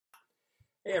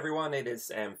Hey everyone, it is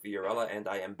Sam Fiorella, and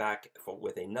I am back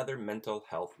with another Mental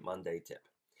Health Monday tip.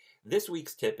 This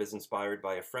week's tip is inspired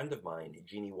by a friend of mine,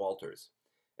 Jeannie Walters.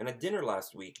 And at dinner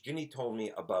last week, Jeannie told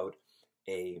me about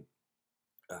a,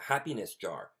 a happiness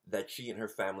jar that she and her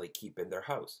family keep in their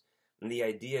house. And the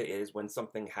idea is when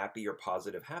something happy or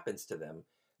positive happens to them,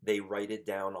 they write it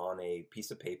down on a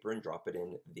piece of paper and drop it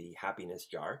in the happiness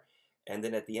jar. And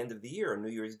then at the end of the year, on New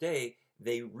Year's Day,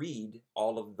 they read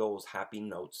all of those happy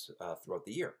notes throughout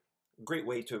the year. Great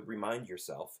way to remind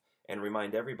yourself and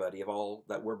remind everybody of all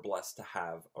that we're blessed to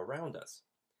have around us.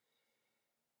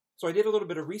 So I did a little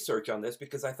bit of research on this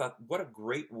because I thought, what a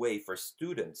great way for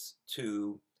students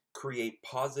to create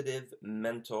positive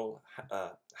mental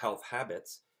health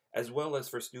habits, as well as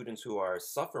for students who are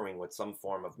suffering with some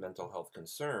form of mental health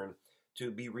concern to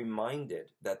be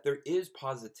reminded that there is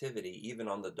positivity even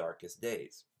on the darkest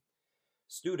days.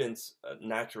 Students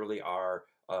naturally are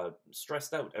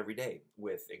stressed out every day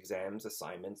with exams,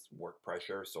 assignments, work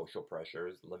pressure, social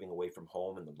pressures, living away from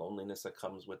home, and the loneliness that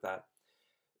comes with that.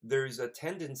 There's a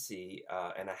tendency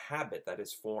and a habit that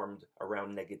is formed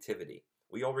around negativity.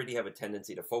 We already have a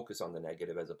tendency to focus on the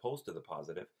negative as opposed to the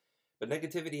positive, but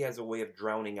negativity has a way of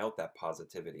drowning out that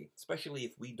positivity, especially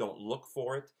if we don't look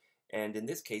for it and, in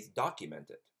this case, document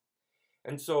it.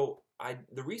 And so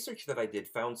the research that I did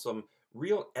found some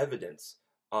real evidence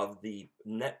of the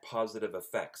net positive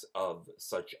effects of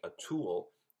such a tool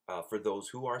for those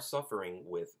who are suffering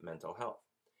with mental health.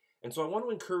 And so I want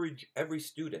to encourage every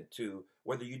student to,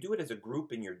 whether you do it as a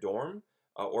group in your dorm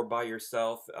or by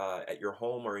yourself at your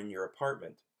home or in your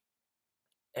apartment,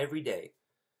 every day,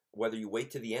 whether you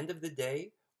wait to the end of the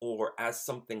day or as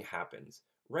something happens,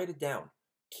 write it down.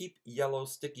 Keep yellow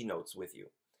sticky notes with you.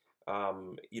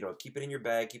 Keep it in your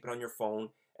bag, keep it on your phone.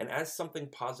 And as something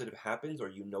positive happens or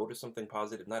you notice something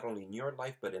positive, not only in your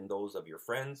life, but in those of your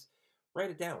friends, write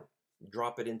it down.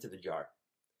 Drop it into the jar.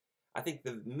 I think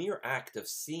the mere act of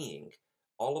seeing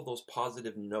all of those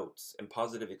positive notes and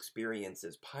positive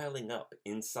experiences piling up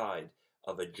inside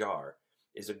of a jar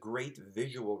is a great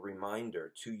visual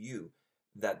reminder to you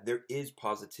that there is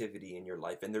positivity in your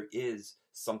life and there is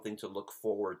something to look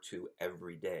forward to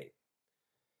every day.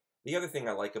 The other thing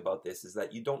I like about this is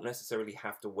that you don't necessarily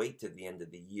have to wait to the end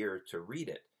of the year to read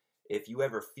it. If you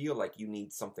ever feel like you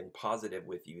need something positive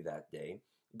with you that day,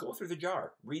 go through the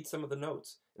jar, read some of the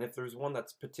notes, and if there's one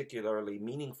that's particularly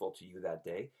meaningful to you that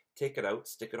day, take it out,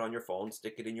 stick it on your phone,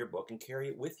 stick it in your book, and carry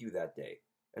it with you that day.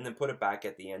 And then put it back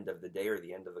at the end of the day or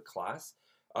the end of the class,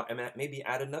 and maybe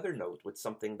add another note with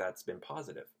something that's been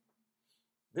positive.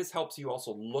 This helps you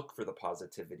also look for the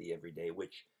positivity every day,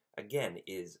 which again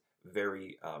is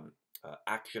very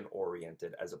action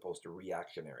oriented as opposed to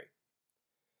reactionary.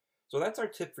 So that's our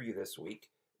tip for you this week.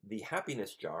 The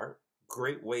happiness jar,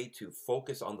 great way to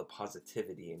focus on the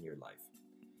positivity in your life.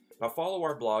 Now follow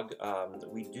our blog.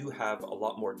 We do have a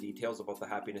lot more details about the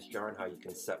happiness jar and how you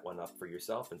can set one up for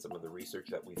yourself and some of the research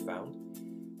that we found.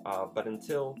 But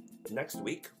until next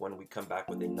week, when we come back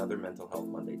with another Mental Health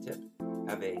Monday tip,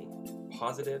 have a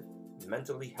positive,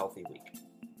 mentally healthy week.